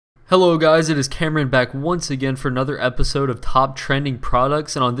Hello guys, it is Cameron back once again for another episode of Top Trending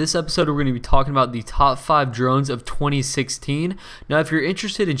Products, and on this episode we're going to be talking about the top 5 drones of 2016. Now if you're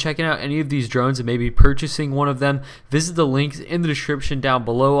interested in checking out any of these drones and maybe purchasing one of them, visit the links in the description down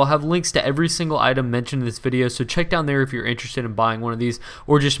below. I'll have links to every single item mentioned in this video, so check down there if you're interested in buying one of these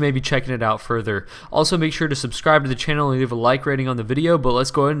or just maybe checking it out further. Also make sure to subscribe to the channel and leave a like rating on the video, but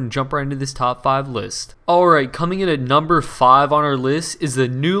let's go ahead and jump right into this top 5 list. Alright, coming in at number 5 on our list is the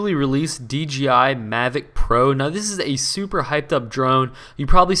newly released DJI Mavic Pro. Now this is a super hyped up drone. You've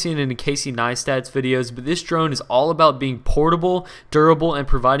probably seen it in Casey Neistat's videos, but this drone is all about being portable, durable, and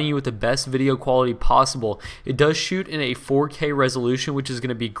providing you with the best video quality possible. It does shoot in a 4K resolution, which is going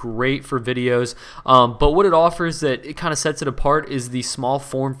to be great for videos, but what it offers that it kind of sets it apart is the small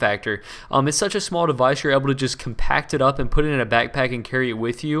form factor. It's such a small device, you're able to just compact it up and put it in a backpack and carry it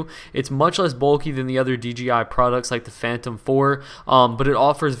with you. It's much less bulky than the other DJI products like the Phantom 4, but it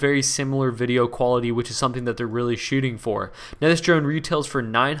offers very similar video quality, which is something that they're really shooting for. Now this drone retails for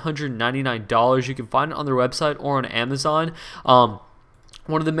 $999. You can find it on their website or on Amazon.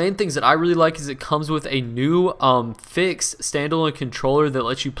 One of the main things that I really like is it comes with a new fixed standalone controller that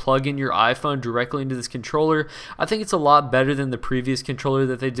lets you plug in your iPhone directly into this controller. I think it's a lot better than the previous controller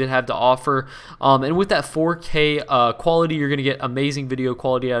that they did have to offer. And with that 4K quality, you're going to get amazing video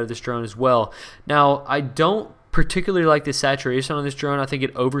quality out of this drone as well. Now, I don't particularly like the saturation on this drone. I think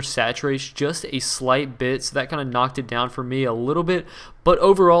it oversaturates just a slight bit, so that kind of knocked it down for me a little bit. But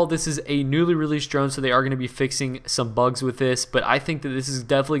overall, this is a newly released drone, so they are going to be fixing some bugs with this. But I think that this is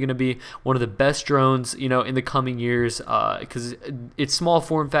definitely going to be one of the best drones, you know, in the coming years, because it's small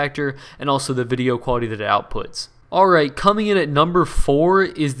form factor and also the video quality that it outputs. Alright, coming in at number 4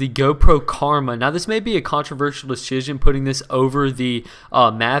 is the GoPro Karma. Now this may be a controversial decision putting this over the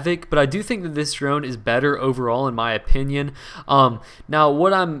Mavic, but I do think that this drone is better overall in my opinion. Now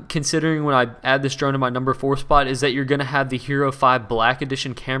what I'm considering when I add this drone to my number 4 spot is that you're going to have the Hero 5 Black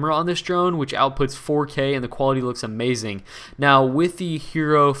Edition camera on this drone, which outputs 4K and the quality looks amazing. Now with the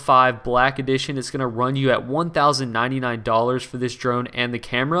Hero 5 Black Edition, it's going to run you at $1,099 for this drone and the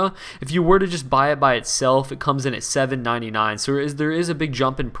camera. If you were to just buy it by itself, it comes in at $799, so there is a big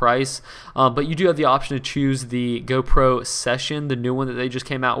jump in price, but you do have the option to choose the GoPro Session, the new one that they just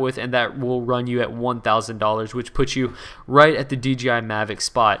came out with, and that will run you at $1,000, which puts you right at the DJI Mavic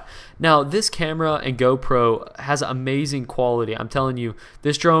spot. Now this camera and GoPro has amazing quality. I'm telling you,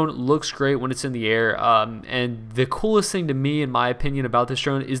 this drone looks great when it's in the air, and the coolest thing to me, in my opinion, about this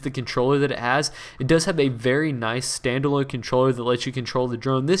drone is the controller that it has. It does have a very nice standalone controller that lets you control the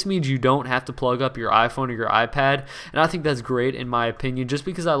drone. This means you don't have to plug up your iPhone or your iPad, and I think that's great in my opinion, just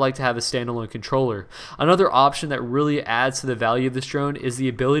because I like to have a standalone controller. Another option that really adds to the value of this drone is the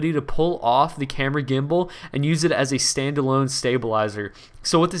ability to pull off the camera gimbal and use it as a standalone stabilizer.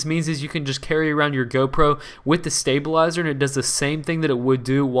 So what this means is you can just carry around your GoPro with the stabilizer, and it does the same thing that it would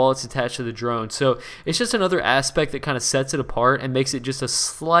do while it's attached to the drone. So it's just another aspect that kind of sets it apart and makes it just a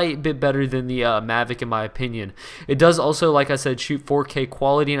slight bit better than the Mavic in my opinion. It does also, like I said, shoot 4K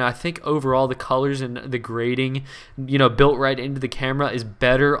quality, and I think overall the colors and the grading, you know, built right into the camera is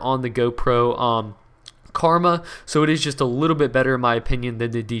better on the GoPro Karma, so it is just a little bit better in my opinion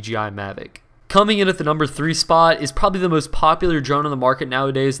than the DJI Mavic. Coming in at the number 3 spot is probably the most popular drone on the market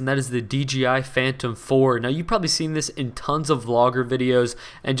nowadays, and that is the DJI Phantom 4. Now you've probably seen this in tons of vlogger videos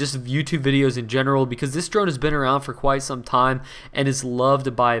and just YouTube videos in general, because this drone has been around for quite some time and is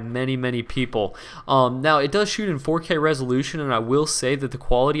loved by many people. Now it does shoot in 4K resolution, and I will say that the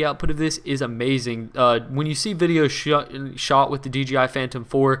quality output of this is amazing. When you see videos shot with the DJI Phantom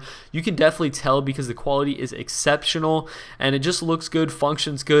 4, you can definitely tell because the quality is exceptional and it just looks good,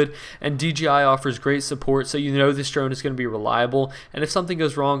 functions good, and DJI offers great support, so you know this drone is going to be reliable, and if something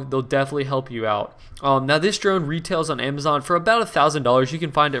goes wrong, they'll definitely help you out. Now this drone retails on Amazon for about $1,000. You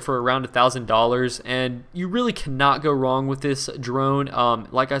can find it for around $1,000, and you really cannot go wrong with this drone.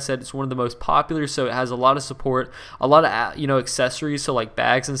 Like I said, it's one of the most popular, so it has a lot of support, a lot of accessories, so like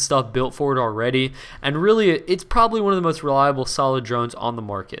bags and stuff built for it already, and really it's probably one of the most reliable, solid drones on the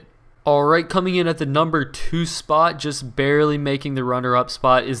market. Alright, coming in at the number 2 spot, just barely making the runner-up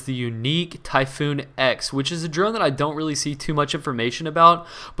spot, is the Yuneec Typhoon H, which is a drone that I don't really see too much information about,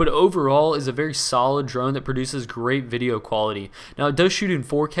 but overall is a very solid drone that produces great video quality. Now it does shoot in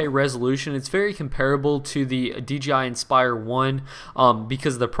 4K resolution. It's very comparable to the DJI Inspire 1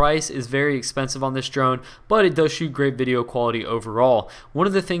 because the price is very expensive on this drone, but it does shoot great video quality overall. One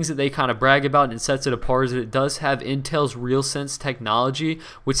of the things that they kind of brag about and sets it apart is that it does have Intel's RealSense technology,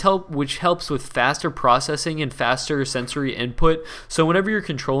 which which helps with faster processing and faster sensory input. So whenever you're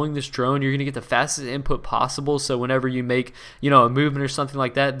controlling this drone, you're going to get the fastest input possible. So whenever you make, a movement or something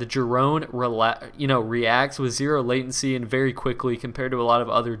like that, the drone reacts with zero latency and very quickly compared to a lot of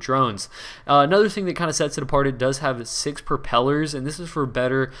other drones. Another thing that kind of sets it apart, it does have 6 propellers, and this is for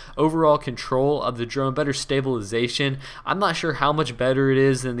better overall control of the drone, better stabilization. I'm not sure how much better it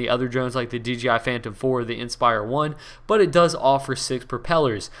is than the other drones like the DJI Phantom 4 or the Inspire 1, but it does offer 6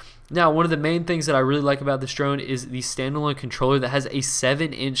 propellers. Now, one of the main things that I really like about this drone is the standalone controller that has a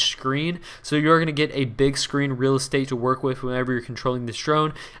 7-inch screen. So you're going to get a big screen real estate to work with whenever you're controlling this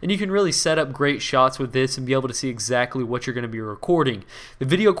drone. And you can really set up great shots with this and be able to see exactly what you're going to be recording. The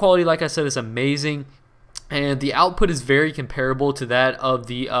video quality, like I said, is amazing. And the output is very comparable to that of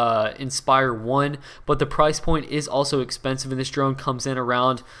the Inspire 1, but the price point is also expensive, and this drone comes in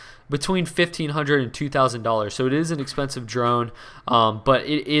around between $1,500 and $2,000. So it is an expensive drone, but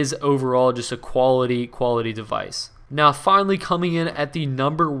it is overall just a quality device. Now, finally coming in at the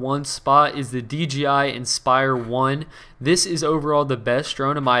 #1 spot is the DJI Inspire 1. This is overall the best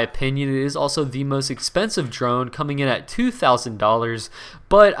drone in my opinion. It is also the most expensive drone, coming in at $2,000,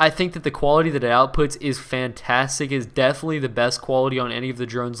 but I think that the quality that it outputs is fantastic. It's definitely the best quality on any of the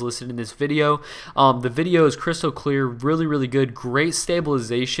drones listed in this video. The video is crystal clear, really good, great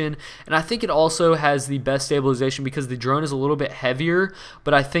stabilization, and I think it also has the best stabilization because the drone is a little bit heavier,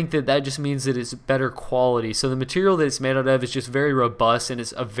 but I think that just means that it's better quality. So the material that it's made out of is just very robust, and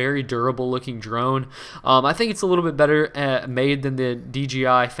it's a very durable looking drone. I think it's a little bit better made than the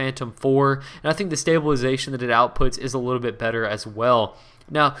DJI Phantom 4, and I think the stabilization that it outputs is a little bit better as well.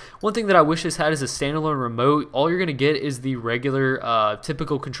 Now, one thing that I wish this had is a standalone remote. All you're going to get is the regular,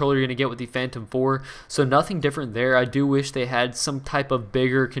 typical controller you're going to get with the Phantom 4, so nothing different there. I do wish they had some type of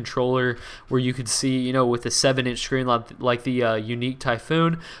bigger controller where you could see, with a 7-inch screen like the Yuneec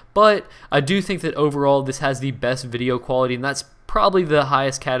Typhoon, but I do think that overall this has the best video quality, and that's probably the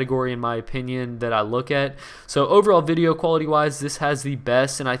highest category in my opinion that I look at. So overall video quality wise, this has the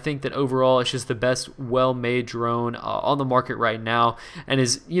best, and I think that overall it's just the best well-made drone on the market right now, and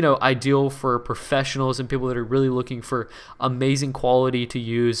is ideal for professionals and people that are really looking for amazing quality to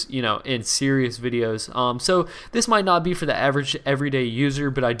use in serious videos. So this might not be for the average everyday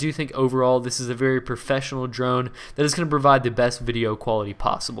user, but I do think overall this is a very professional drone that is going to provide the best video quality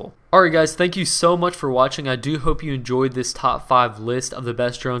possible. Alright guys, thank you so much for watching. I do hope you enjoyed this top 5 list of the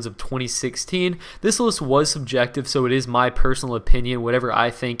best drones of 2016. This list was subjective, so it is my personal opinion, whatever I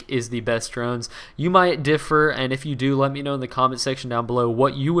think is the best drones. You might differ, and if you do, let me know in the comment section down below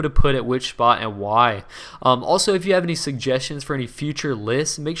what you would have put at which spot and why. Also, if you have any suggestions for any future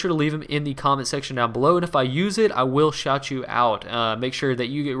lists, make sure to leave them in the comment section down below, and if I use it, I will shout you out. Make sure that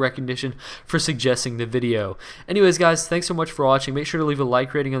you get recognition for suggesting the video. Anyways guys, thanks so much for watching. Make sure to leave a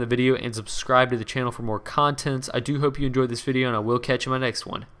like rating on the video and subscribe to the channel for more content. I do hope you enjoyed this video, and I will catch you in my next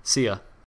one. See ya.